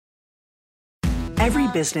Every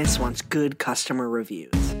business wants good customer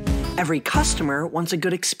reviews. Every customer wants a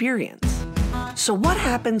good experience. So what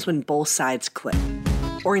happens when both sides click?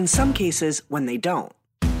 Or in some cases, when they don't?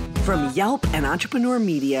 From Yelp and Entrepreneur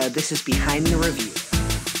Media, this is Behind the Review.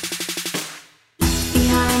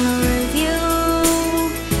 Behind the review,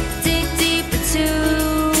 dig deeper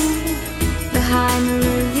too. Behind the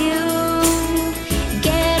review,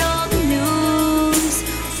 get all the news.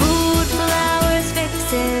 Food, flowers,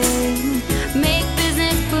 fixing, make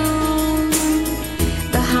business boom.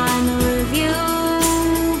 Behind the review,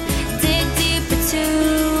 dig deeper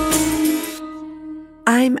too.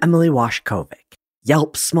 I'm Emily Washkovic,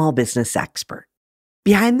 Yelp's small business expert.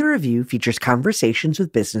 Behind the Review features conversations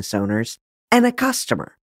with business owners and a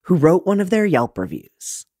customer who wrote one of their Yelp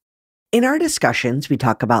reviews. In our discussions, we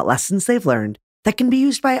talk about lessons they've learned that can be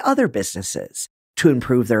used by other businesses to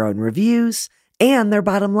improve their own reviews and their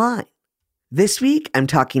bottom line. This week, I'm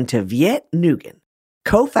talking to Viet Nguyen,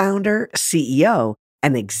 co-founder, CEO,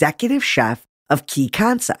 and executive chef of Key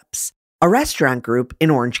Concepts, a restaurant group in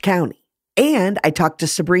Orange County. And I talked to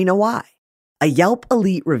Sabrina Y, a Yelp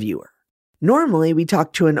elite reviewer. Normally, we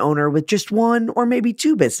talk to an owner with just one or maybe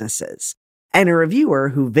two businesses, and a reviewer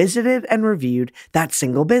who visited and reviewed that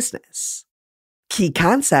single business. Key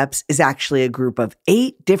Concepts is actually a group of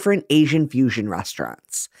 8 different Asian fusion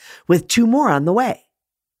restaurants, with 2 more on the way.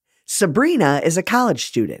 Sabrina is a college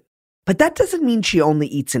student, but that doesn't mean she only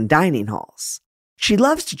eats in dining halls. She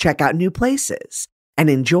loves to check out new places and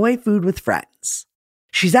enjoy food with friends.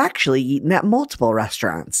 She's actually eaten at multiple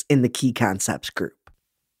restaurants in the Key Concepts group.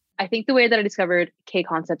 I think the way that I discovered K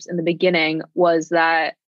Concepts in the beginning was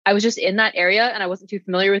that I was just in that area and I wasn't too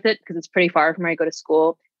familiar with it because it's pretty far from where I go to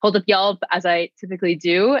school. Pulled up Yelp as I typically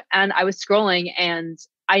do, and I was scrolling and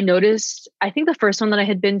I noticed, I think the first one that I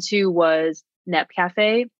had been to was Nep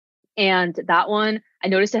Cafe. And that one, I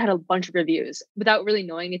noticed it had a bunch of reviews without really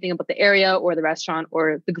knowing anything about the area or the restaurant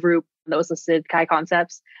or the group that was listed, Kai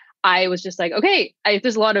Concepts. I was just like, okay, if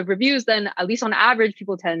there's a lot of reviews, then at least on average,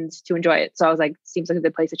 people tend to enjoy it. So I was like, seems like a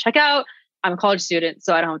good place to check out. I'm a college student,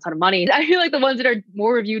 so I don't have a ton of money. I feel like the ones that are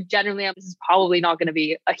more reviewed generally, this is probably not going to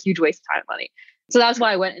be a huge waste of time and money. So that's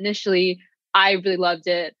why I went initially. I really loved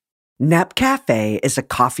it. Nep Cafe is a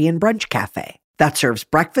coffee and brunch cafe that serves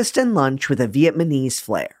breakfast and lunch with a Vietnamese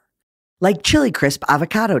flair, like chili crisp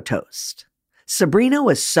avocado toast. Sabrina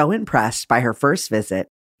was so impressed by her first visit,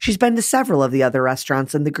 she's been to several of the other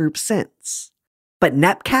restaurants in the group since. But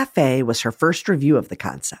Nep Cafe was her first review of the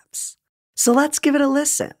concepts. So let's give it a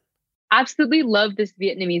listen. Absolutely love this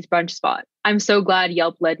Vietnamese brunch spot. I'm so glad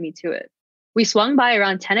Yelp led me to it. We swung by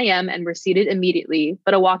around 10 a.m. and were seated immediately,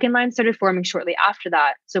 but a walk-in line started forming shortly after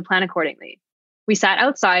that, so plan accordingly. We sat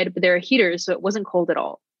outside, but there are heaters, so it wasn't cold at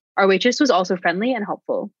all. Our waitress was also friendly and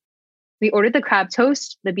helpful. We ordered the crab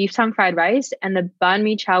toast, the beef tongue fried rice, and the banh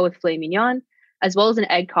mi chao with filet mignon, as well as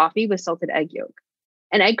an egg coffee with salted egg yolk.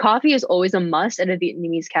 An egg coffee is always a must at a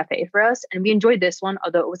Vietnamese cafe for us, and we enjoyed this one,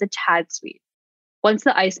 although it was a tad sweet. Once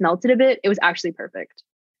the ice melted a bit, it was actually perfect.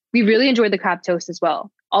 We really enjoyed the crab toast as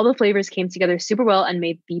well. All the flavors came together super well and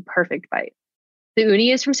made the perfect bite. The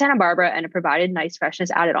uni is from Santa Barbara and it provided nice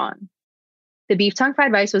freshness added on. The beef tongue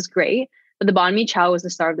fried rice was great, but the banh mi chao was the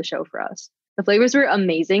star of the show for us. The flavors were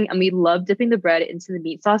amazing and we loved dipping the bread into the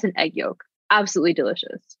meat sauce and egg yolk. Absolutely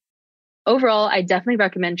delicious. Overall, I definitely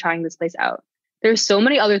recommend trying this place out. There's so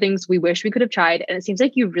many other things we wish we could have tried, and it seems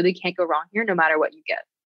like you really can't go wrong here no matter what you get.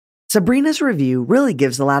 Sabrina's review really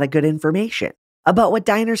gives a lot of good information about what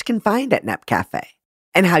diners can find at Nep Cafe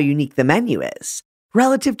and how unique the menu is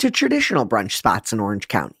relative to traditional brunch spots in Orange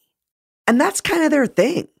County. And that's kind of their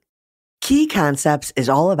thing. Key Concepts is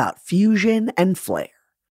all about fusion and flair.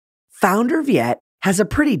 Founder Viet has a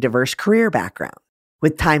pretty diverse career background,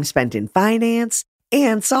 with time spent in finance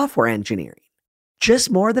and software engineering. Just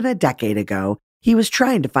more than a decade ago, he was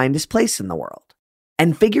trying to find his place in the world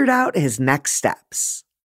and figured out his next steps.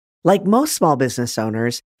 Like most small business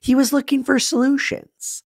owners, he was looking for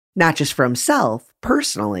solutions, not just for himself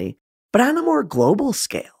personally, but on a more global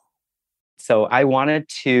scale. So I wanted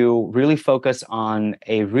to really focus on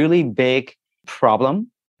a really big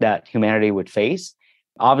problem that humanity would face.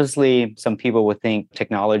 Obviously, some people would think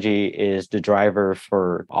technology is the driver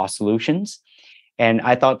for all solutions. And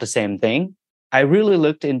I thought the same thing. I really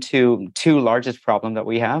looked into 2 largest problems that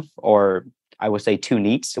we have, or I would say 2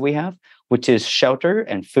 needs that we have, which is shelter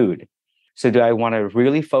and food. So do I want to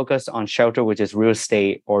really focus on shelter, which is real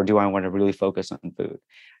estate, or do I want to really focus on food?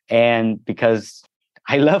 And because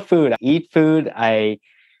I love food, I eat food, I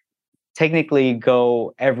technically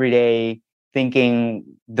go every day thinking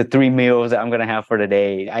the 3 meals that I'm going to have for the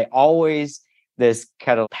day. I always this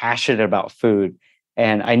kind of passionate about food.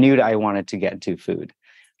 And I knew that I wanted to get into food.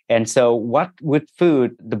 And so what with food,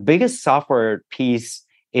 the biggest software piece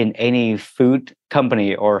in any food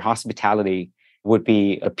company or hospitality would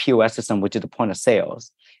be a POS system, which is the point of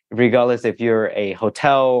sales. Regardless if you're a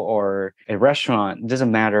hotel or a restaurant, it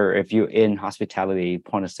doesn't matter if you're in hospitality,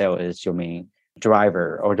 point of sale is your main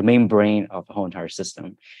driver or the main brain of the whole entire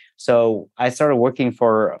system. So I started working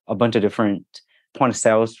for a bunch of different point of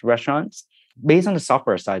sales restaurants based on the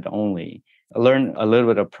software side only. I learned a little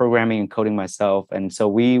bit of programming and coding myself. And so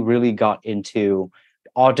we really got into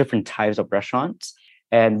all different types of restaurants.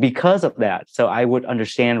 And because of that, so I would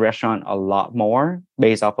understand restaurant a lot more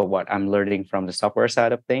based off of what I'm learning from the software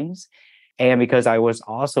side of things. And because I was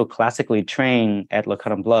also classically trained at Le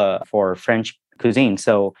Cordon Bleu for French cuisine.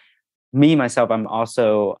 So me, myself, I'm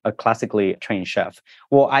also a classically trained chef.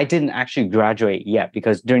 Well, I didn't actually graduate yet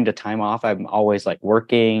because during the time off, I'm always like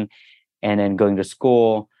working and then going to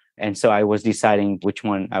school. And so I was deciding which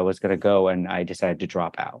one I was going to go, and I decided to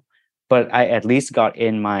drop out. But I at least got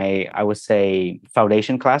in my, I would say,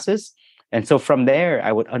 foundation classes. And so from there,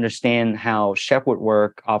 I would understand how chef would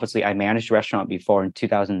work. Obviously, I managed restaurant before in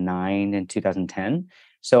 2009 and 2010.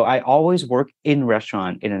 So I always worked in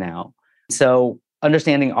restaurant, in and out. So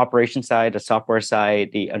understanding operation side, the software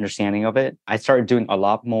side, the understanding of it, I started doing a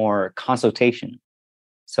lot more consultation.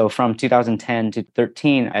 So from 2010 to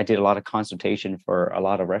 13, I did a lot of consultation for a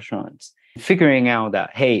lot of restaurants, figuring out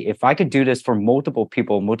that, hey, if I could do this for multiple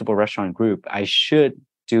people, multiple restaurant group, I should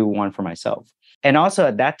do one for myself. And also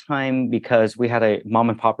at that time, because we had a mom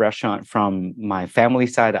and pop restaurant from my family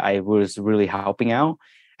side, I was really helping out.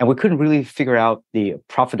 And we couldn't really figure out the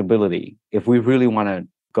profitability if we really want to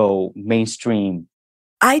go mainstream.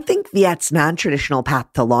 I think Viet's non-traditional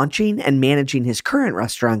path to launching and managing his current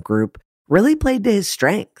restaurant group really played to his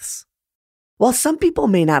strengths. While some people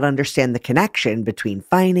may not understand the connection between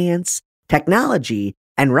finance, technology,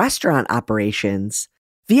 and restaurant operations,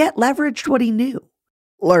 Viet leveraged what he knew,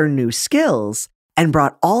 learned new skills, and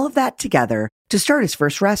brought all of that together to start his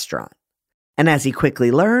first restaurant. And as he quickly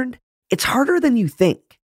learned, it's harder than you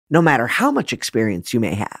think, no matter how much experience you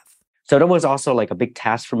may have. So that was also like a big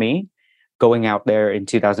task for me, going out there in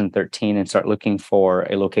 2013 and start looking for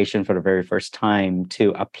a location for the very first time to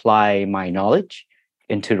apply my knowledge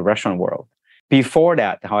into the restaurant world. Before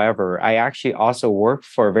that, however, I actually also worked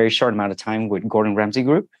for a very short amount of time with Gordon Ramsay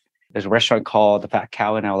Group. There's a restaurant called The Fat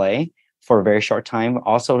Cow in LA for a very short time,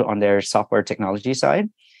 also on their software technology side.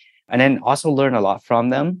 And then also learned a lot from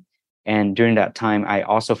them. And during that time, I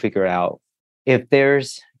also figured out if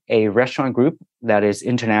there's a restaurant group that is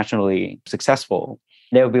internationally successful,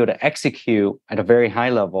 they will be able to execute at a very high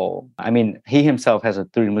level. I mean, he himself has a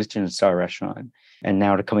 3 Michelin-star restaurant, and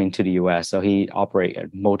now they're coming to the US. So he operates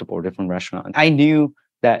at multiple different restaurants. I knew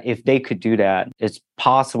that if they could do that, it's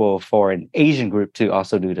possible for an Asian group to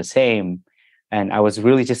also do the same. And I was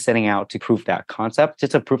really just setting out to prove that concept,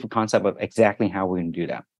 just a proof of concept of exactly how we're going to do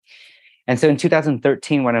that. And so in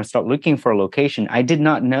 2013, when I started looking for a location, I did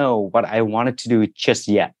not know what I wanted to do just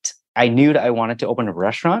yet. I knew that I wanted to open a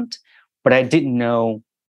restaurant, but I didn't know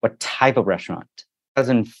what type of restaurant.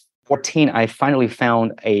 2014, I finally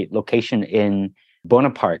found a location in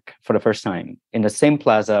Buona Park for the first time, in the same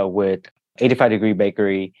plaza with 85 Degree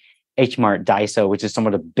Bakery, H Mart, Daiso, which is some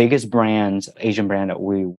of the biggest brands, Asian brand that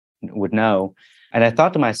we would know. And I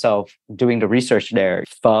thought to myself, doing the research there,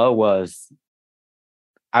 pho was,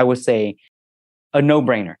 I would say, a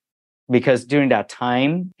no-brainer. Because during that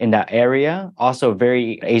time in that area, also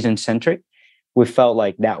very Asian-centric, we felt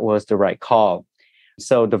like that was the right call.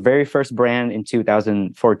 So the very first brand in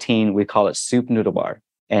 2014, we call it Soup Noodle Bar.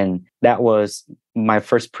 And that was my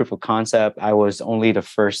first proof of concept. I was only the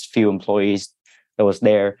first few employees that was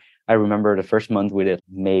there. I remember the first month we did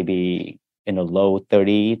maybe in the low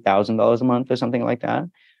 $30,000 a month or something like that.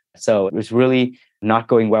 So it was really not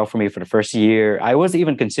going well for me for the first year. I was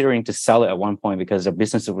even considering to sell it at one point because the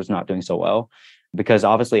business was not doing so well. Because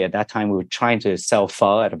obviously at that time we were trying to sell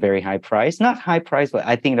pho at a very high price. Not high price, but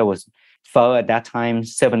I think that was pho at that time,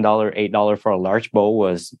 $7, $8 for a large bowl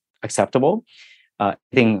was acceptable.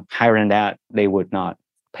 Anything higher than that, they would not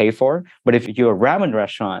pay for. But if you're a ramen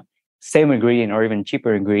restaurant, same ingredient or even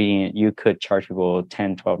cheaper ingredient, you could charge people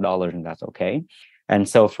 $10, $12, and that's okay. And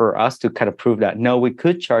so for us to kind of prove that, no, we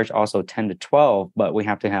could charge also 10 to 12, but we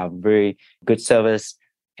have to have very good service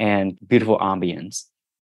and beautiful ambience.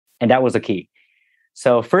 And that was the key.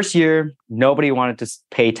 So first year, nobody wanted to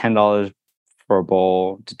pay $10 for a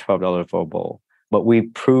bowl to $12 for a bowl. But we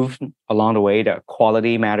proved along the way that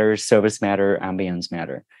quality matters, service matter, ambience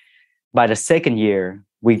matter. By the second year,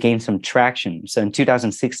 we gained some traction. So in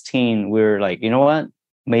 2016, we were like, you know what?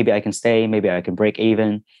 Maybe I can stay, maybe I can break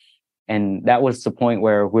even. And that was the point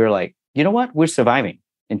where we're like, you know what? We're surviving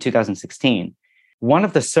in 2016. One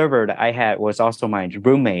of the server that I had was also my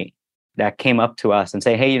roommate that came up to us and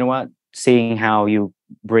say, hey, you know what? Seeing how you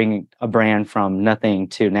bring a brand from nothing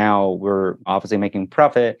to now we're obviously making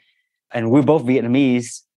profit and we're both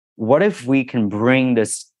Vietnamese. What if we can bring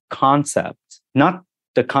this concept, not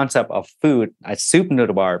the concept of food, a soup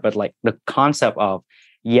noodle bar, but like the concept of,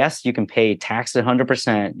 yes, you can pay taxes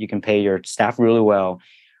 100%, you can pay your staff really well,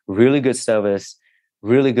 really good service,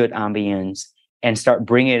 really good ambience, and start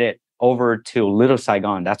bringing it over to Little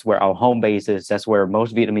Saigon. That's where our home base is. That's where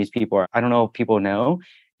most Vietnamese people are. I don't know if people know,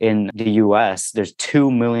 in the US, there's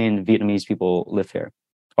 2 million Vietnamese people live here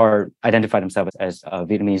or identify themselves as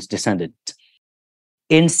Vietnamese descendant.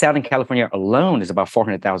 In Southern California alone is about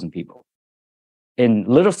 400,000 people. In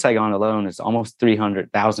Little Saigon alone is almost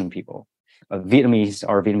 300,000 people, Vietnamese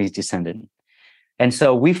or Vietnamese descendant. And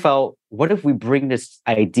so we felt, what if we bring this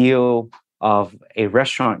ideal of a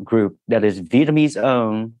restaurant group that is Vietnamese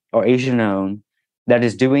owned or Asian owned, that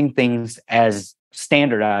is doing things as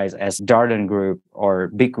standardized as Darden Group or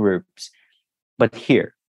big groups, but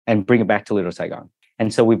here, and bring it back to Little Saigon.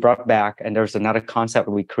 And so we brought back, and there's another concept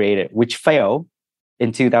we created, which failed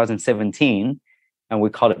in 2017, and we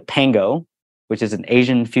called it Pango, which is an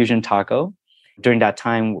Asian fusion taco. During that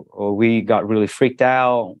time, we got really freaked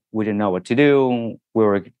out. We didn't know what to do. We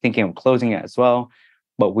were thinking of closing it as well,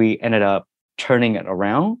 but we ended up turning it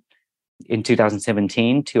around in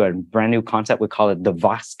 2017 to a brand new concept. We call it the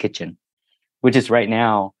Vox Kitchen, which is right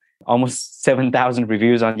now almost 7,000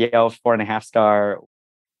 reviews on Yelp, 4.5 star.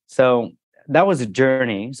 So that was a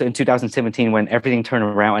journey. So in 2017, when everything turned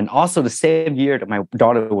around, and also the same year that my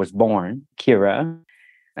daughter was born, Kira.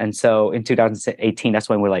 And so in 2018, that's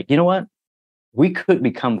when we're like, you know what? We could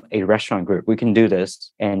become a restaurant group. We can do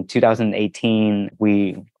this. And 2018,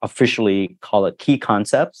 we officially call it Key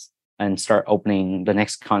Concepts and start opening the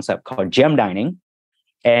next concept called Gem Dining.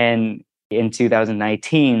 And in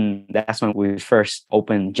 2019, that's when we first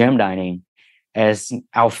opened Gem Dining as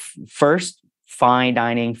our first fine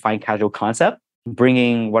dining, fine casual concept,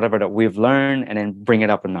 bringing whatever that we've learned and then bring it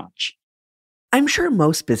up a notch. I'm sure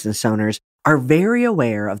most business owners are very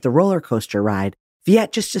aware of the roller coaster ride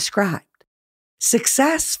Viet just described.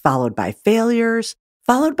 Success followed by failures,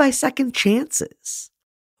 followed by second chances.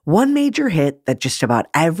 One major hit that just about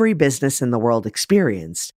every business in the world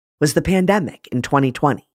experienced was the pandemic in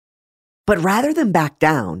 2020. But rather than back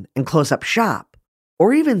down and close up shop,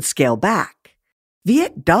 or even scale back,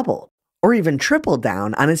 Viet doubled or even tripled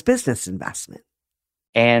down on his business investment.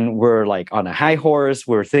 And we're like on a high horse.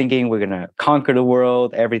 We're thinking we're going to conquer the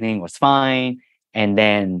world. Everything was fine. And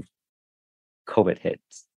then COVID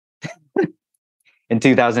hits in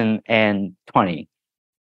 2020.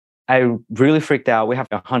 I really freaked out. We have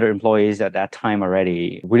 100 employees at that time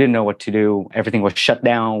already. We didn't know what to do. Everything was shut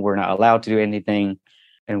down. We're not allowed to do anything.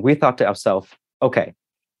 And we thought to ourselves, okay,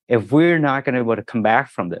 if we're not going to be able to come back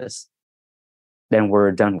from this, then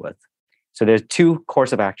we're done with. So there's two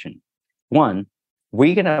course of action. One,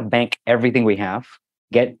 we're going to bank everything we have,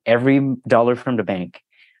 get every dollar from the bank,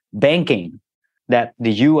 banking that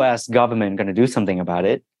the US government going to do something about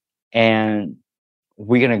it. And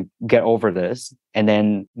we're going to get over this. And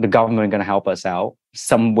then the government is going to help us out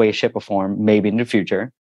some way, shape, or form, maybe in the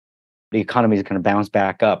future. The economy is going to bounce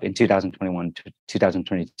back up in 2021 to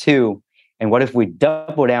 2022. And what if we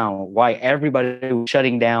double down? Why everybody was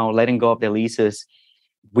shutting down, letting go of their leases?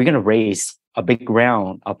 We're going to raise a big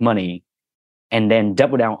round of money and then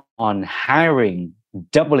double down on hiring,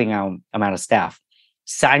 doubling our amount of staff,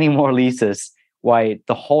 signing more leases while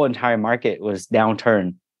the whole entire market was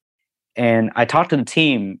downturned. And I talked to the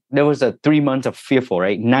team. There was a 3 months of fearful,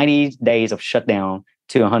 right? 90 days of shutdown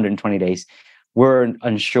to 120 days. We're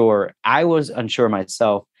unsure. I was unsure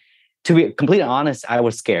myself. To be completely honest, I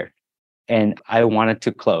was scared. And I wanted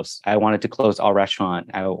to close. I wanted to close our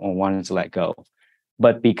restaurant. I wanted to let go.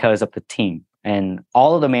 But because of the team and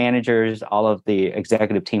all of the managers, all of the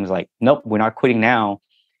executive teams, like, nope, we're not quitting now.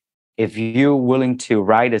 If you're willing to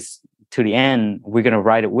ride us to the end, we're going to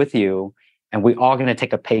ride it with you. And we're all going to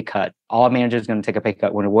take a pay cut. All managers are going to take a pay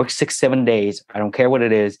cut. When it works 6-7 days, I don't care what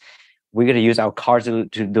it is. We're going to use our cars to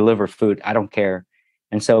deliver food. I don't care.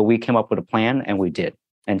 And so we came up with a plan and we did.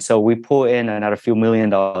 And so we pulled in another few $1 million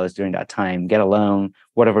during that time, get a loan,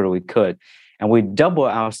 whatever we could. And we double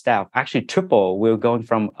our staff, actually triple. We were going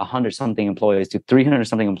from 100 something employees to 300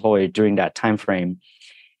 something employees during that time frame.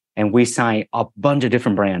 And we signed a bunch of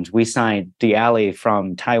different brands. We signed The Alley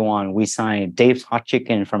from Taiwan. We signed Dave's Hot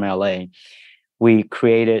Chicken from LA. We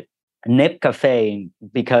created Nip Cafe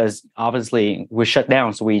because obviously we're shut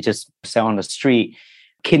down. So we just sell on the street.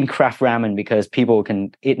 Kin Craft Ramen because people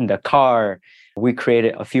can eat in the car. We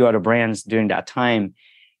created a few other brands during that time.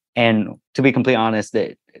 And to be completely honest,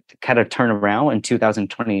 that kind of turned around in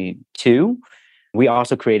 2022. We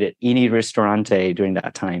also created Ini Ristorante during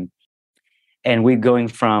that time. And we're going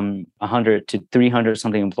from 100 to 300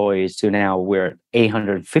 something employees to now we're at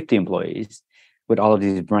 850 employees with all of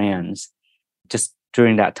these brands. Just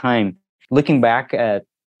during that time, looking back at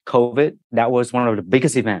COVID, that was one of the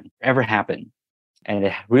biggest events ever happened. And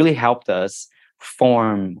it really helped us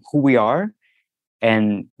form who we are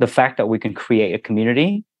and the fact that we can create a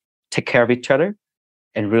community, take care of each other,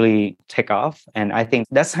 and really take off. And I think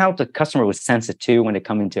that's how the customer would sense it too when they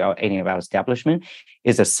come into any of our establishment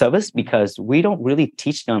is a service, because we don't really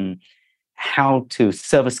teach them how to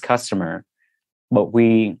service customer, but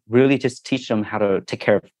we really just teach them how to take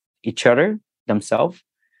care of each other, themselves,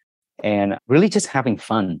 and really just having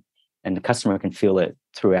fun. And the customer can feel it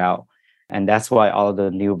throughout. And that's why all of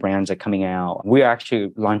the new brands are coming out. We're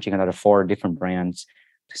actually launching another 4 different brands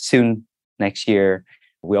soon next year.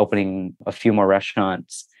 We're opening a few more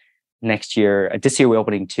restaurants next year. This year, we're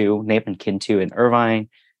opening 2, Nape and Kin 2 in Irvine.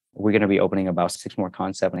 We're going to be opening about 6 more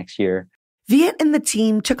concepts next year. Viet and the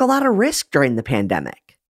team took a lot of risk during the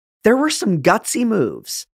pandemic. There were some gutsy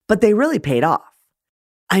moves, but they really paid off.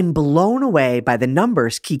 I'm blown away by the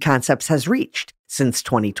numbers Key Concepts has reached since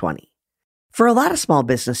 2020. For a lot of small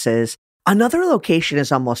businesses, another location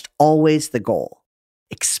is almost always the goal.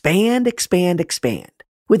 Expand, expand, expand,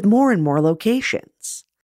 with more and more locations.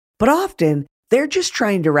 But often, they're just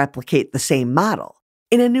trying to replicate the same model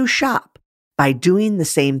in a new shop by doing the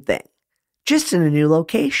same thing, just in a new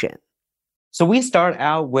location. So we start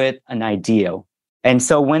out with an ideal. And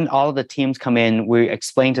so when all of the teams come in, we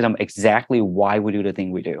explain to them exactly why we do the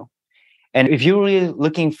thing we do. And if you're really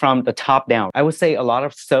looking from the top down, I would say a lot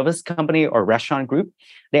of service company or restaurant group,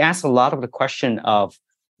 they ask a lot of the question of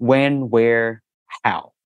when, where,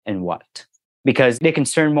 how, and what. Because they're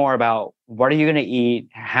concerned more about what are you going to eat,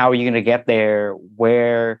 how are you going to get there,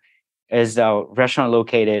 where is the restaurant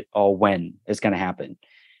located, or when it's going to happen.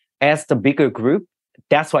 As the bigger group,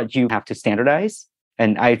 that's what you have to standardize.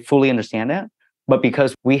 And I fully understand that. But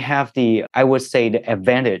because we have I would say, the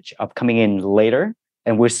advantage of coming in later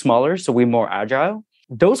and we're smaller, so we're more agile,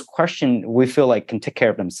 those questions we feel like can take care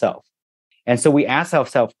of themselves. And so we ask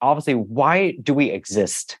ourselves, obviously, why do we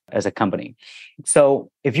exist as a company? So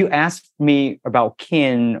if you ask me about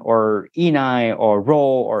Kin or Ini or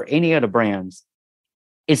Roll or any other brands,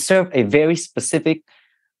 it serves a very specific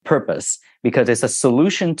purpose because it's a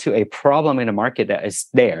solution to a problem in the market that is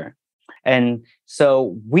there. And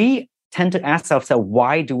so we tend to ask ourselves,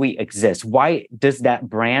 why do we exist? Why does that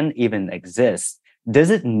brand even exist? Does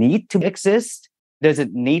it need to exist? Does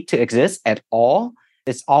it need to exist at all?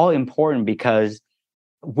 It's all important because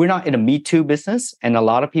we're not in a Me Too business. And a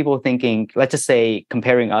lot of people thinking, let's just say,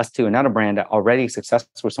 comparing us to another brand that already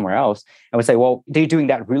successful somewhere else, and we say, well, they're doing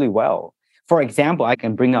that really well. For example, I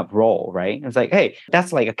can bring up Roll, right? It's like, hey,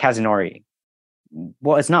 that's like a Kazunori.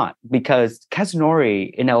 Well, it's not, because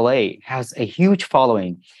Kazunori in LA has a huge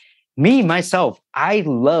following. Me, myself, I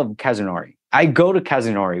love Kazunori. I go to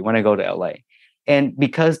Kazunori when I go to LA. And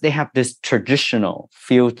because they have this traditional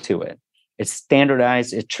feel to it, it's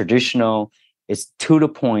standardized, it's traditional, it's to the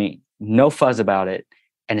point, no fuzz about it,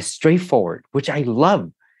 and it's straightforward, which I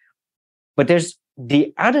love. But there's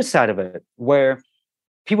the other side of it where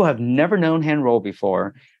people have never known hand roll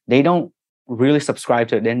before. They don't really subscribe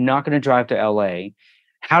to it. They're not going to drive to LA.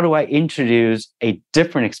 How do I introduce a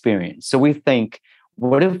different experience? So we think,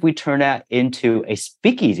 what if we turn that into a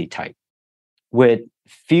speakeasy type with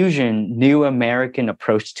fusion, new American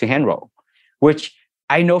approach to hand roll, which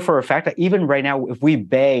I know for a fact that even right now, if we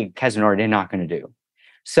beg Kazunori, they're not going to do.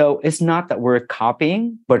 So it's not that we're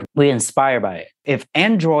copying, but we're inspired by it. If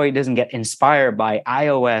Android doesn't get inspired by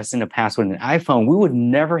iOS in the past with an iPhone, we would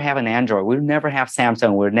never have an Android. We would never have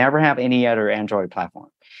Samsung. We would never have any other Android platform.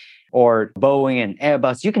 Or Boeing and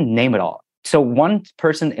Airbus, you can name it all. So one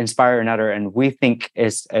person inspires another, and we think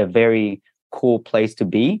is a very cool place to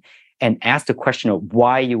be, and ask the question of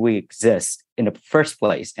why we exist in the first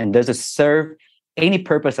place, and does it serve any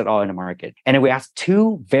purpose at all in the market? And then we ask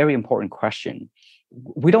 2 very important questions.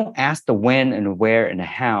 We don't ask the when and the where and the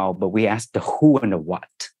how, but we ask the who and the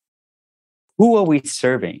what. Who are we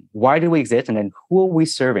serving? Why do we exist? And then who are we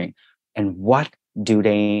serving? And what do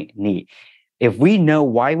they need? If we know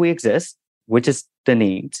why we exist, which is the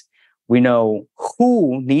needs, we know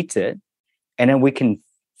who needs it, and then we can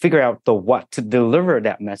figure out the what to deliver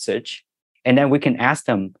that message. And then we can ask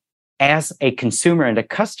them as a consumer and a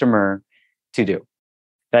customer to do.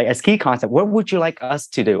 Like as Key Concept, what would you like us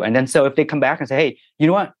to do? And then so if they come back and say, hey, you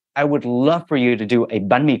know what? I would love for you to do a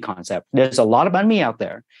banh mi concept. There's a lot of banh mi out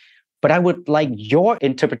there, but I would like your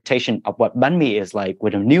interpretation of what banh mi is like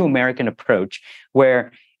with a new American approach,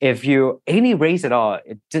 where if you any race at all,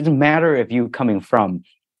 it doesn't matter if you're coming from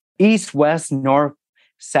east, west, north,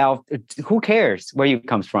 south, who cares where you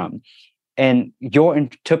comes from? And your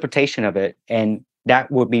interpretation of it, and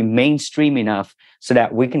that would be mainstream enough so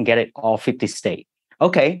that we can get it all 50 states.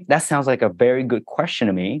 Okay, that sounds like a very good question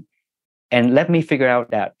to me. And let me figure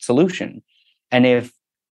out that solution. And if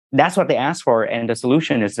that's what they ask for, and the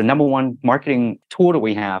solution is the number one marketing tool that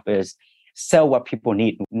we have is sell what people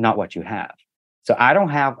need, not what you have. So I don't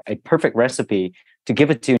have a perfect recipe to give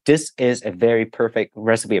it to you. This is a very perfect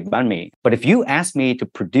recipe of banh mi. But if you ask me to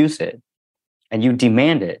produce it and you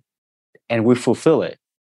demand it and we fulfill it,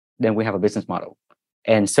 then we have a business model.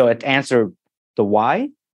 And so it answers the why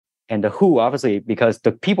and the who, obviously, because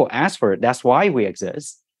the people ask for it. That's why we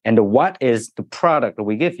exist. And the what is the product that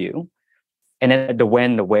we give you. And then the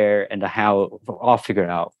when, the where, and the how, all figured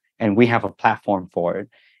out. And we have a platform for it.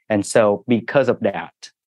 And so because of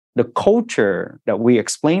that, the culture that we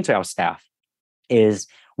explain to our staff is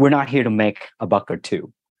we're not here to make a buck or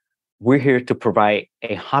two. We're here to provide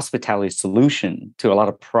a hospitality solution to a lot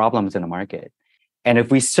of problems in the market. And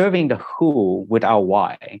if we're serving the who with our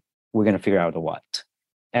why, we're going to figure out the what.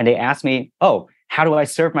 And they ask me, oh, how do I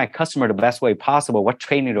serve my customer the best way possible? What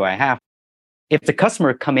training do I have? If the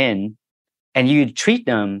customer come in and you treat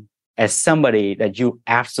them as somebody that you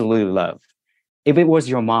absolutely love, if it was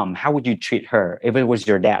your mom, how would you treat her? If it was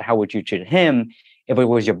your dad, how would you treat him? If it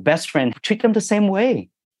was your best friend, treat them the same way.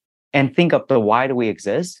 And think of the why do we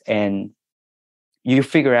exist? And you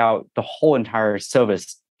figure out the whole entire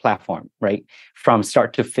service platform, right? From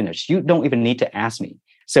start to finish. You don't even need to ask me.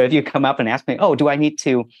 So if you come up and ask me, oh, do I need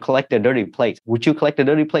to collect a dirty plate? Would you collect a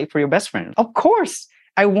dirty plate for your best friend? Of course.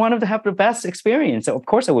 I want them to have the best experience. So of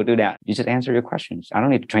course I would do that. You just answer your questions. I don't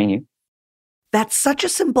need to train you. That's such a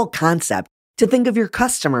simple concept to think of your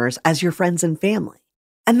customers as your friends and family,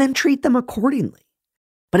 and then treat them accordingly.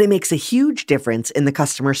 But it makes a huge difference in the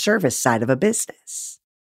customer service side of a business.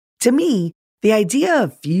 To me, the idea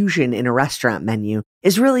of fusion in a restaurant menu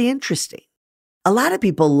is really interesting. A lot of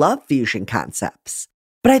people love fusion concepts,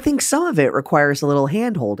 but I think some of it requires a little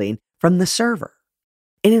hand-holding from the server.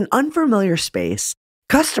 In an unfamiliar space,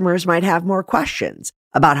 customers might have more questions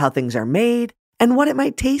about how things are made and what it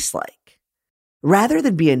might taste like. Rather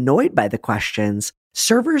than be annoyed by the questions,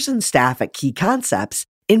 servers and staff at Key Concepts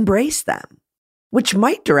embrace them, which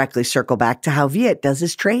might directly circle back to how Viet does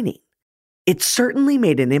his training. It certainly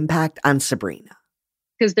made an impact on Sabrina.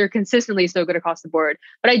 Because they're consistently so good across the board.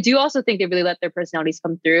 But I do also think they really let their personalities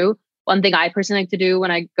come through. One thing I personally like to do when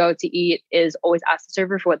I go to eat is always ask the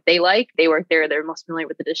server for what they like. They work there, they're most familiar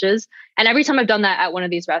with the dishes. And every time I've done that at one of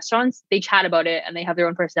these restaurants, they chat about it and they have their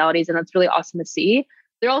own personalities. And that's really awesome to see.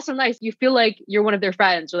 They're also nice. You feel like you're one of their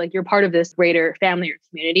friends or like you're part of this greater family or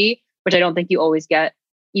community, which I don't think you always get,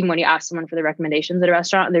 even when you ask someone for the recommendations at a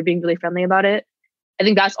restaurant and they're being really friendly about it. I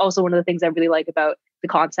think that's also one of the things I really like about the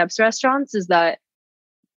Concepts restaurants is that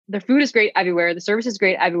the food is great everywhere. The service is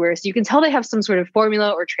great everywhere. So you can tell they have some sort of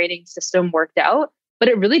formula or training system worked out, but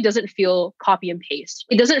it really doesn't feel copy and paste.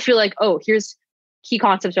 It doesn't feel like, oh, here's Key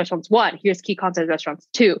Concepts Restaurants 1, here's Key Concepts Restaurants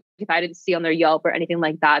 2. If I didn't see on their Yelp or anything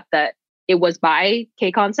like that, that it was by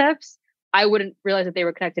K Concepts, I wouldn't realize that they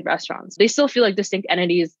were connected restaurants. They still feel like distinct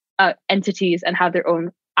entities and have their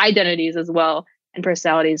own identities as well and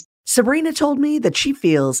personalities. Sabrina told me that she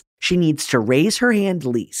feels she needs to raise her hand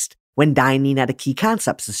least when dining at a Key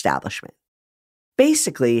Concepts establishment.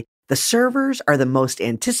 Basically, the servers are the most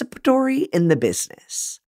anticipatory in the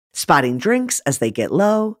business, spotting drinks as they get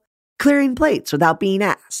low, clearing plates without being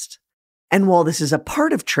asked. And while this is a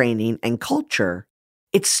part of training and culture,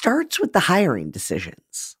 it starts with the hiring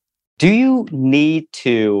decisions. Do you need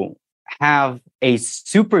to have a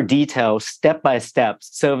super detailed step-by-step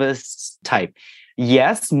service type?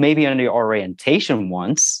 Yes, maybe on the orientation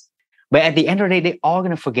once, but at the end of the day, they're all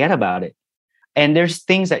going to forget about it. And there's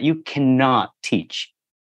things that you cannot teach.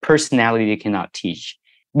 Personality, you cannot teach.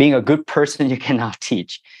 Being a good person, you cannot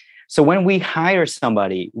teach. So when we hire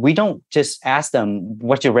somebody, we don't just ask them,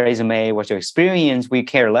 what's your resume, what's your experience? We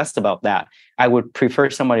care less about that. I would prefer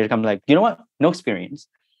somebody to come like, you know what? No experience.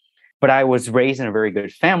 But I was raised in a very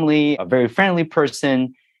good family, a very friendly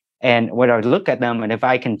person. And when I would look at them, and if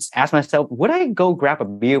I can ask myself, would I go grab a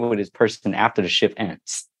beer with this person after the shift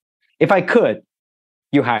ends? If I could,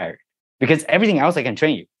 you hire. Because everything else I can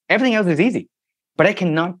train you. Everything else is easy. But I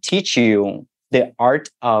cannot teach you the art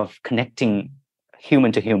of connecting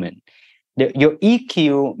human to human. Your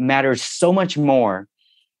EQ matters so much more.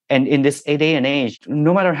 And in this day and age,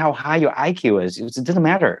 no matter how high your IQ is, it doesn't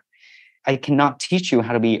matter. I cannot teach you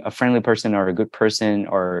how to be a friendly person or a good person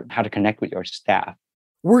or how to connect with your staff.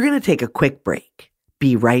 We're going to take a quick break.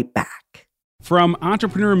 Be right back. From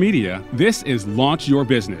Entrepreneur Media, this is Launch Your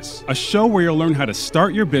Business, a show where you'll learn how to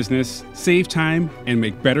start your business, save time, and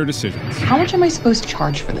make better decisions. How much am I supposed to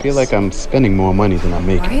charge for this? I feel like I'm spending more money than I'm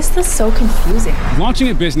making. Why is this so confusing? Launching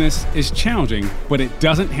a business is challenging, but it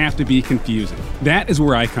doesn't have to be confusing. That is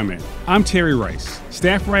where I come in. I'm Terry Rice,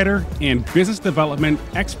 staff writer and business development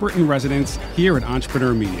expert in residence here at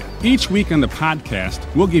Entrepreneur Media. Each week on the podcast,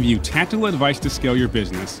 we'll give you tactical advice to scale your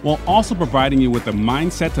business while also providing you with the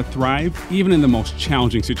mindset to thrive even in the most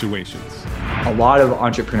challenging situations. A lot of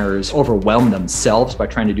entrepreneurs overwhelm themselves by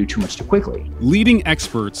trying to do too much too quickly. Leading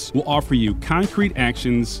experts will offer you concrete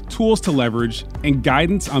actions, tools to leverage, and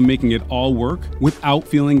guidance on making it all work without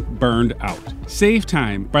feeling burned out. Save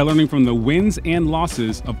time by learning from the wins and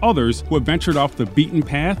losses of others who have ventured off the beaten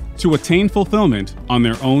path to attain fulfillment on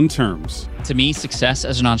their own terms. To me, success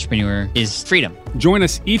as an entrepreneur is freedom. Join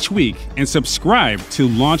us each week and subscribe to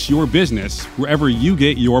Launch Your Business wherever you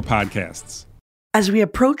get your podcasts. As we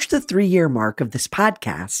approach the 3-year mark of this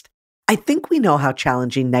podcast, I think we know how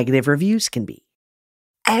challenging negative reviews can be.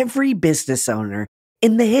 Every business owner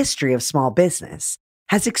in the history of small business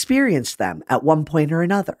has experienced them at one point or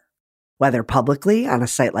another, whether publicly on a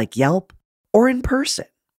site like Yelp or in person.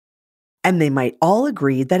 And they might all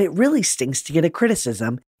agree that it really stings to get a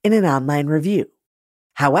criticism in an online review.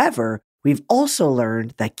 However, we've also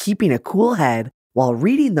learned that keeping a cool head while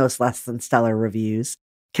reading those less than stellar reviews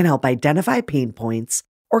can help identify pain points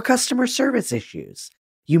or customer service issues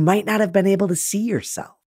you might not have been able to see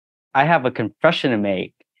yourself. I have a confession to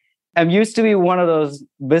make. I used to be one of those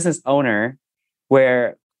business owner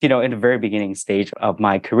where, in the very beginning stage of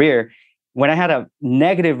my career, when I had a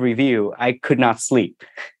negative review, I could not sleep.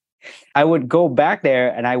 I would go back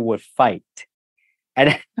there and I would fight.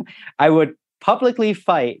 And I would publicly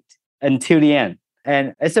fight until the end.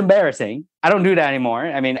 And it's embarrassing. I don't do that anymore.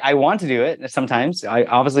 I mean, I want to do it sometimes.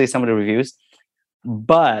 Obviously, some of the reviews,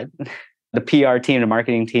 but the PR team, the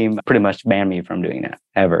marketing team pretty much banned me from doing that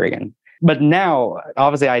ever again. But now,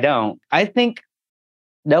 obviously, I don't. I think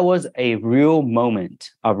that was a real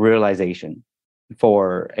moment of realization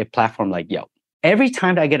for a platform like Yelp. Every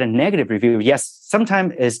time I get a negative review, yes,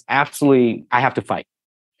 sometimes it's absolutely, I have to fight.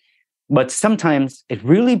 But sometimes it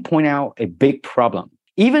really point out a big problem.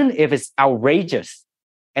 Even if it's outrageous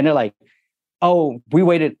and they're like, oh, we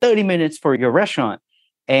waited 30 minutes for your restaurant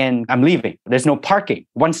and I'm leaving. There's no parking,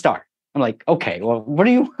 1 star. I'm like, okay, well, what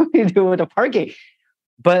do you want me to do with the parking?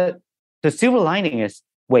 But the silver lining is,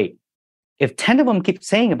 wait, if 10 of them keep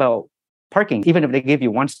saying about parking, even if they give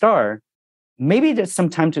you 1 star, maybe there's some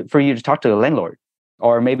time for you to talk to the landlord.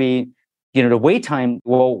 Or maybe, the wait time.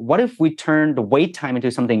 Well, what if we turn the wait time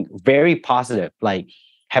into something very positive, like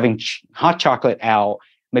having hot chocolate out,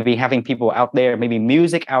 maybe having people out there, maybe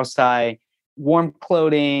music outside, warm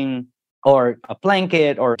clothing, or a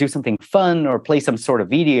blanket, or do something fun, or play some sort of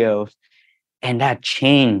video. And that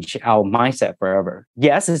changed our mindset forever.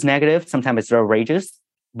 Yes, it's negative. Sometimes it's outrageous.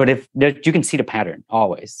 But if you can see the pattern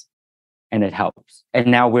always. And it helps. And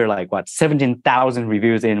now we're like, 17,000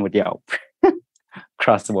 reviews in with Yelp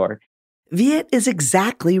across the board. Viet is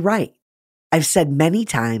exactly right. I've said many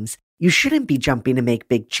times, you shouldn't be jumping to make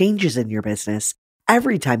big changes in your business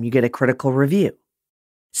every time you get a critical review.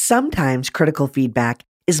 Sometimes critical feedback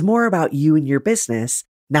is more about you and your business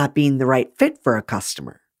not being the right fit for a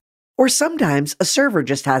customer. Or sometimes a server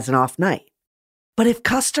just has an off night. But if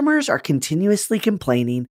customers are continuously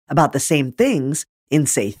complaining about the same things in,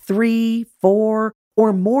 say, 3, 4,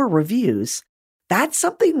 or more reviews, that's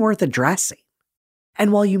something worth addressing.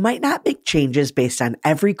 And while you might not make changes based on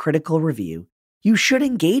every critical review, you should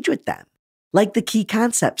engage with them, like the Key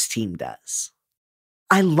Concepts team does.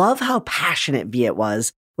 I love how passionate Viet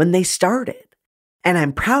was when they started, and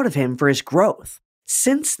I'm proud of him for his growth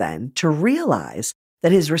since then to realize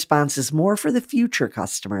that his response is more for the future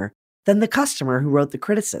customer than the customer who wrote the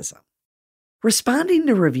criticism. Responding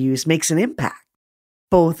to reviews makes an impact,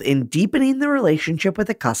 both in deepening the relationship with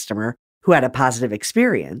a customer who had a positive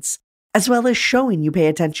experience, as well as showing you pay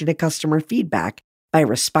attention to customer feedback by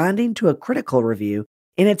responding to a critical review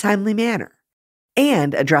in a timely manner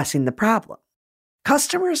and addressing the problem.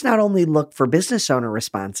 Customers not only look for business owner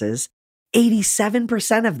responses,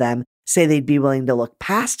 87% of them say they'd be willing to look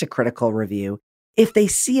past a critical review if they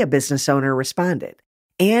see a business owner responded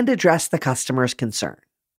and address the customer's concern.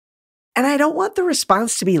 And I don't want the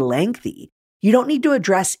response to be lengthy. You don't need to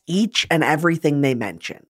address each and everything they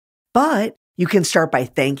mention, but you can start by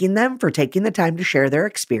thanking them for taking the time to share their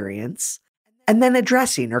experience, and then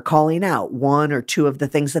addressing or calling out one or two of the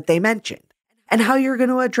things that they mentioned and how you're going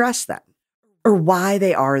to address them or why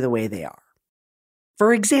they are the way they are.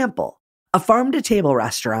 For example, a farm-to-table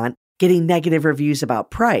restaurant getting negative reviews about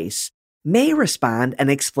price may respond and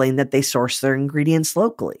explain that they source their ingredients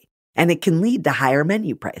locally, and it can lead to higher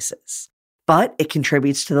menu prices, but it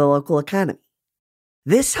contributes to the local economy.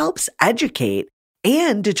 This helps educate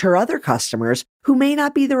and deter other customers who may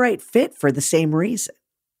not be the right fit for the same reason.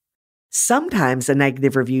 Sometimes a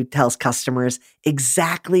negative review tells customers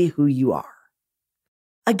exactly who you are.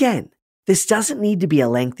 Again, this doesn't need to be a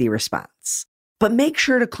lengthy response, but make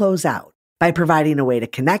sure to close out by providing a way to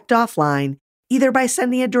connect offline, either by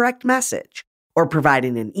sending a direct message or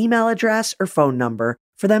providing an email address or phone number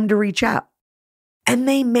for them to reach out. And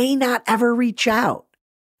they may not ever reach out,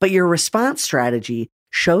 but your response strategy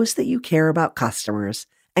shows that you care about customers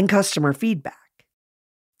and customer feedback.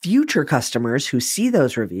 Future customers who see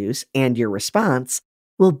those reviews and your response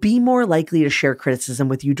will be more likely to share criticism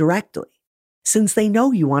with you directly, since they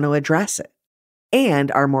know you want to address it,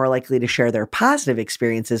 and are more likely to share their positive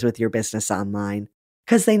experiences with your business online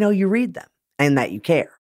because they know you read them and that you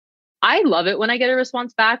care. I love it when I get a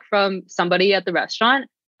response back from somebody at the restaurant.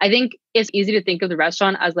 I think it's easy to think of the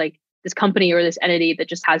restaurant as like this company or this entity that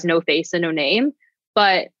just has no face and no name.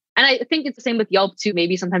 And I think it's the same with Yelp too.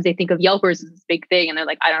 Maybe sometimes they think of Yelpers as this big thing and they're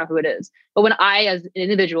like, I don't know who it is. But when I, as an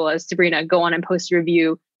individual, as Sabrina, go on and post a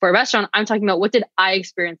review for a restaurant, I'm talking about what did I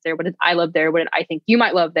experience there? What did I love there? What did I think you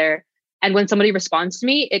might love there? And when somebody responds to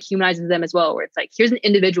me, it humanizes them as well, where it's like, here's an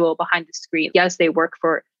individual behind the screen. Yes, they work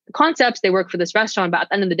for the concepts, they work for this restaurant, but at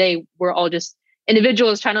the end of the day, we're all just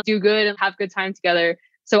individuals trying to do good and have good time together.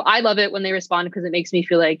 So I love it when they respond because it makes me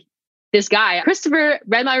feel like this guy, Christopher,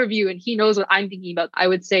 read my review and he knows what I'm thinking about. I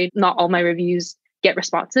would say not all my reviews get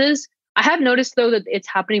responses. I have noticed though that it's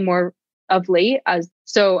happening more of late,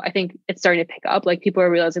 so I think it's starting to pick up. Like people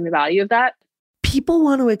are realizing the value of that. People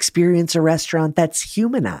want to experience a restaurant that's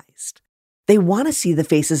humanized. They want to see the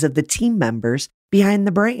faces of the team members behind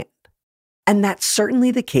the brand. And that's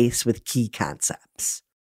certainly the case with Key Concepts.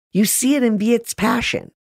 You see it in Viet's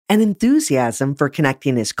passion and enthusiasm for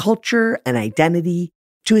connecting his culture and identity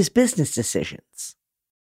to his business decisions.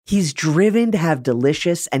 He's driven to have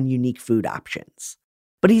delicious and unique food options,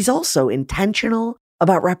 but he's also intentional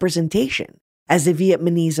about representation as a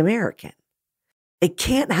Vietnamese American. It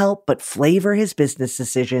can't help but flavor his business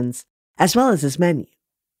decisions as well as his menu.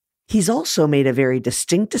 He's also made a very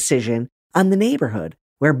distinct decision on the neighborhood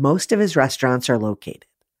where most of his restaurants are located,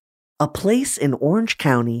 a place in Orange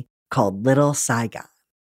County called Little Saigon.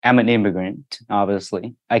 I'm an immigrant,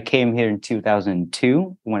 obviously. I came here in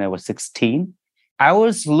 2002 when I was 16. I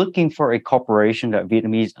was looking for a corporation that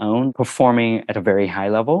Vietnamese owned, performing at a very high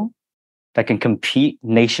level, that can compete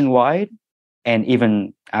nationwide and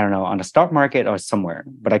even, I don't know, on the stock market or somewhere,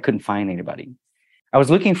 but I couldn't find anybody. I was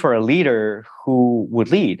looking for a leader who would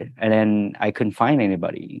lead, and then I couldn't find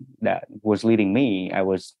anybody that was leading me. I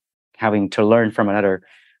was having to learn from another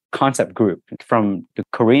concept group, from the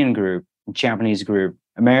Korean group, Japanese group,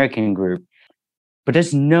 American group, but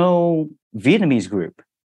there's no Vietnamese group.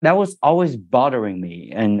 That was always bothering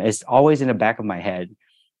me, and it's always in the back of my head.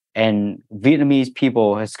 And Vietnamese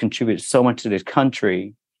people has contributed so much to this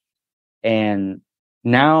country. And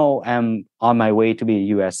now I'm on my way to be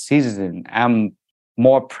a US citizen. I'm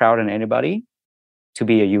more proud than anybody to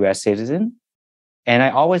be a US citizen. And I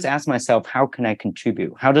always ask myself, how can I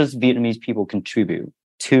contribute? How does Vietnamese people contribute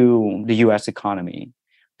to the US economy?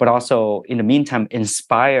 But also, in the meantime,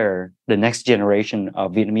 inspire the next generation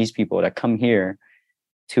of Vietnamese people that come here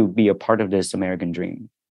to be a part of this American dream.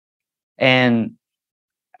 And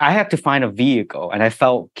I had to find a vehicle, and I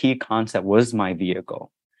felt Key Concept was my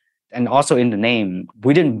vehicle. And also in the name,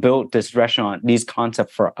 we didn't build this restaurant, these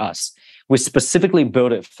concepts for us. We specifically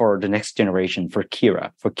built it for the next generation, for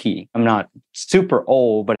Kira, for Key. I'm not super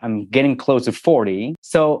old, but I'm getting close to 40.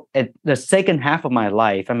 So at the second half of my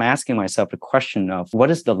life, I'm asking myself the question of what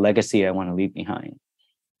is the legacy I want to leave behind?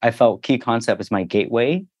 I felt Key Concept is my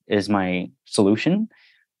gateway, is my solution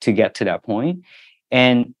to get to that point.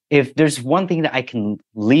 And if there's one thing that I can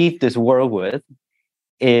leave this world with,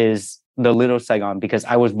 is the Little Saigon, because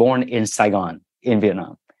I was born in Saigon, in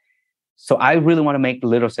Vietnam. So I really want to make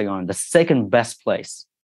Little Saigon the second best place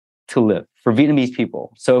to live for Vietnamese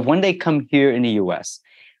people. So if when they come here in the US,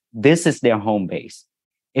 this is their home base.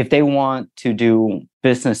 If they want to do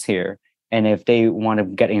business here, and if they want to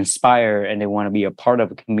get inspired and they want to be a part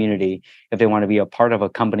of a community, if they want to be a part of a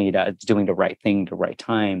company that's doing the right thing at the right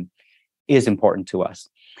time, is important to us.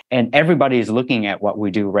 And everybody is looking at what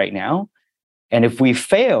we do right now. And if we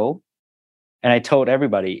fail, and I told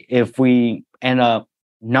everybody, if we end up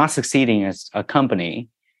not succeeding as a company,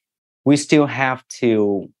 we still have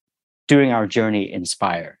to, during our journey,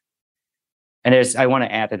 inspire. And as I want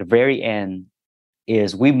to add at the very end,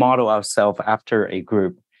 is we model ourselves after a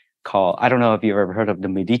group called, I don't know if you've ever heard of the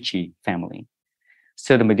Medici family.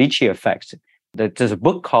 So the Medici effect, there's a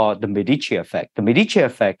book called The Medici Effect. The Medici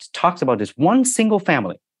Effect talks about this one single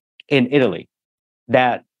family in Italy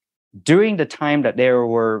that during the time that they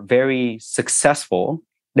were very successful,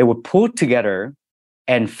 they were pulled together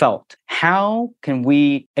and felt, how can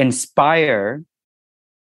we inspire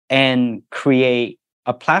and create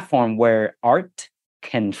a platform where art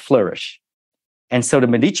can flourish? And so the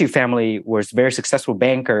Medici family was a very successful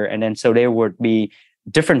banker. And then so there would be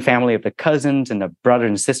different family of the cousins and the brother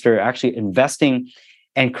and sister actually investing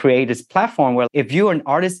and create this platform where if you're an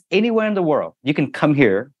artist anywhere in the world, you can come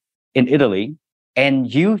here in Italy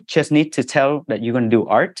and you just need to tell that you're going to do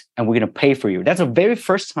art and we're going to pay for you. That's the very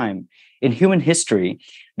first time in human history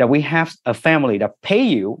that we have a family that pay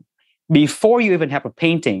you before you even have a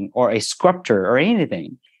painting or a sculpture or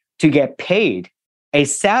anything to get paid a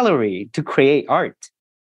salary to create art.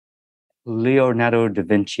 Leonardo da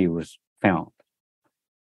Vinci was found.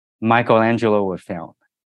 Michelangelo was found.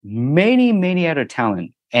 Many, many other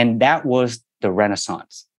talent. And that was the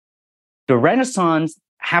Renaissance. The Renaissance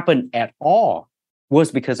happened at all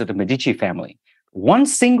was because of the Medici family. One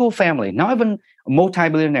single family, not even a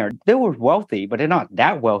multi-billionaire. They were wealthy, but they're not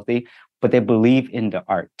that wealthy, but they believe in the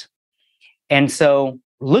art. And so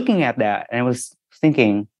looking at that, and I was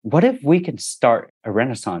thinking, what if we can start a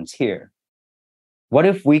Renaissance here? What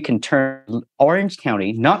if we can turn Orange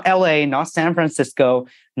County, not LA, not San Francisco,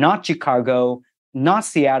 not Chicago, not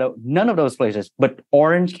Seattle, none of those places, but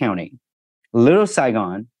Orange County, little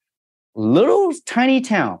Saigon, little tiny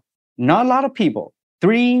town, not a lot of people,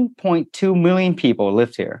 3.2 million people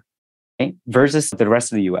lived here, okay, versus the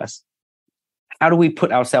rest of the US. How do we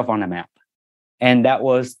put ourselves on the map? And that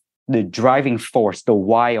was the driving force, the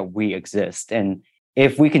why we exist. And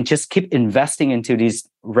if we can just keep investing into these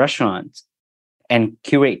restaurants and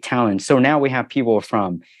curate talent. So now we have people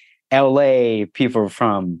from LA, people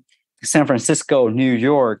from San Francisco, New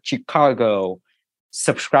York, Chicago,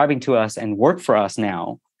 subscribing to us and work for us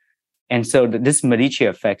now. And so this Medici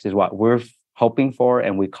effect is what we're hoping for,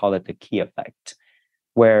 and we call it the key effect,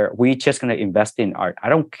 where we're just going to invest in art. I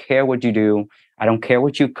don't care what you do. I don't care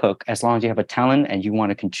what you cook. As long as you have a talent and you want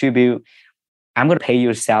to contribute, I'm going to pay you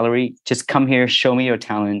a salary. Just come here, show me your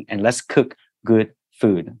talent, and let's cook good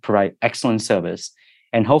food, provide excellent service,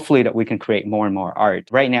 and hopefully that we can create more and more art.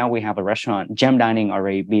 Right now, we have a restaurant, Gem Dining,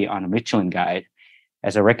 already be on a Michelin guide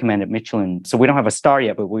as a recommended Michelin. So we don't have a star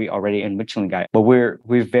yet, but we're already in Michelin guide. But we're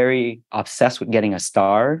very obsessed with getting a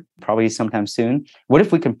star, probably sometime soon. What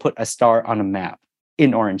if we can put a star on a map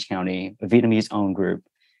in Orange County, a Vietnamese-owned group?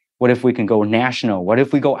 What if we can go national? What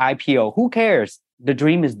if we go IPO? Who cares? The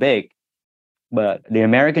dream is big. But the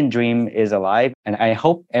American dream is alive. And I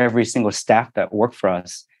hope every single staff that work for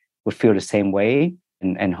us would feel the same way.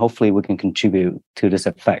 And hopefully we can contribute to this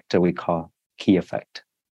effect that we call key effect.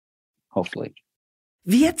 Hopefully.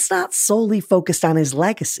 Viet's not solely focused on his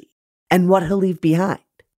legacy and what he'll leave behind.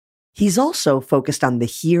 He's also focused on the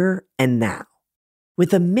here and now,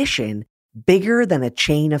 with a mission bigger than a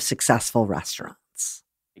chain of successful restaurants.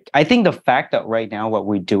 I think the fact that right now what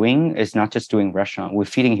we're doing is not just doing restaurant, we're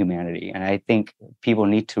feeding humanity. And I think people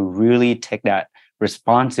need to really take that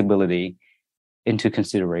responsibility into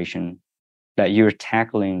consideration, that you're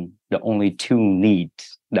tackling the only two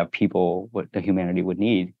needs that the humanity would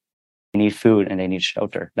need. They need food and they need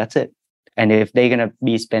shelter. That's it. And if they're going to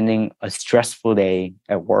be spending a stressful day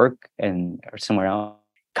at work or somewhere else,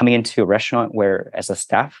 coming into a restaurant where as a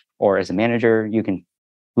staff or as a manager, you can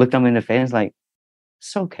look them in the face like,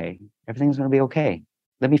 it's okay. Everything's going to be okay.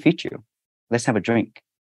 Let me feed you. Let's have a drink.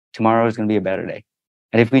 Tomorrow is going to be a better day.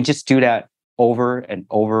 And if we just do that over and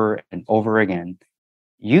over and over again,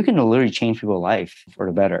 you can literally change people's life for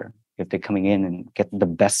the better if they're coming in and get the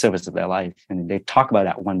best service of their life. And they talk about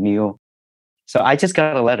that one meal. So I just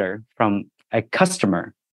got a letter from a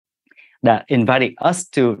customer that invited us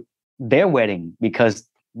to their wedding because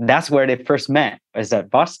that's where they first met, is at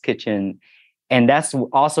Boss Kitchen. And that's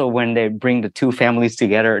also when they bring the two families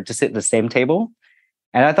together to sit at the same table.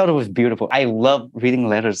 And I thought it was beautiful. I love reading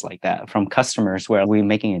letters like that from customers where we're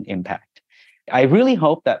making an impact. I really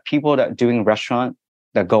hope that people that are doing restaurant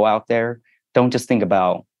that go out there don't just think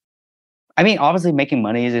about, obviously making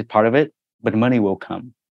money is part of it, but money will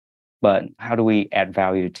come. But how do we add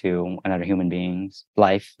value to another human being's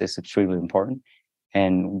life is extremely important.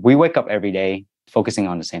 And we wake up every day focusing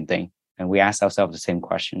on the same thing. And we ask ourselves the same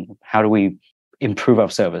question. How do we improve our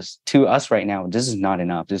service? To us right now, this is not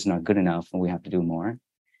enough. This is not good enough. And we have to do more.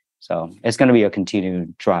 So it's going to be a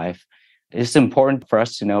continued drive. It's important for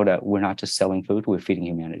us to know that we're not just selling food, we're feeding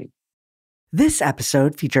humanity. This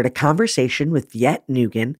episode featured a conversation with Viet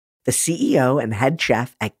Nguyen, the CEO and head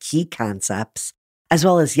chef at Key Concepts, as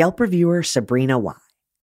well as Yelp reviewer Sabrina Y.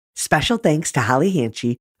 Special thanks to Holly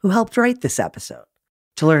Hanchy, who helped write this episode.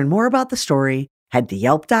 To learn more about the story, head to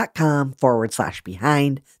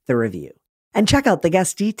yelp.com/behind the review and check out the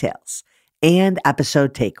guest details and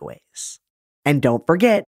episode takeaways. And don't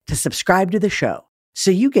forget to subscribe to the show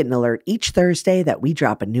so you get an alert each Thursday that we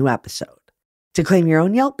drop a new episode. To claim your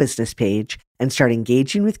own Yelp business page and start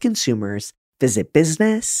engaging with consumers, visit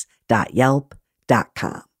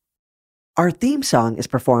business.yelp.com. Our theme song is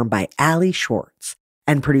performed by Ali Schwartz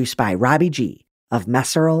and produced by Robbie G of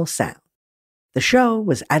Messerol Sound. The show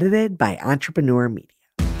was edited by Entrepreneur Media.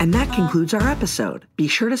 And that concludes our episode. Be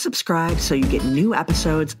sure to subscribe so you get new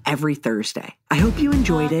episodes every Thursday. I hope you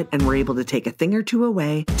enjoyed it and were able to take a thing or two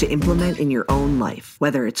away to implement in your own life.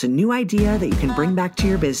 Whether it's a new idea that you can bring back to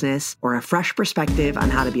your business or a fresh perspective on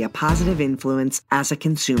how to be a positive influence as a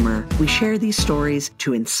consumer, we share these stories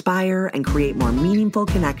to inspire and create more meaningful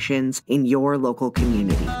connections in your local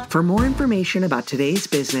community. For more information about today's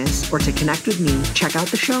business or to connect with me, check out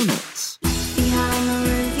the show notes.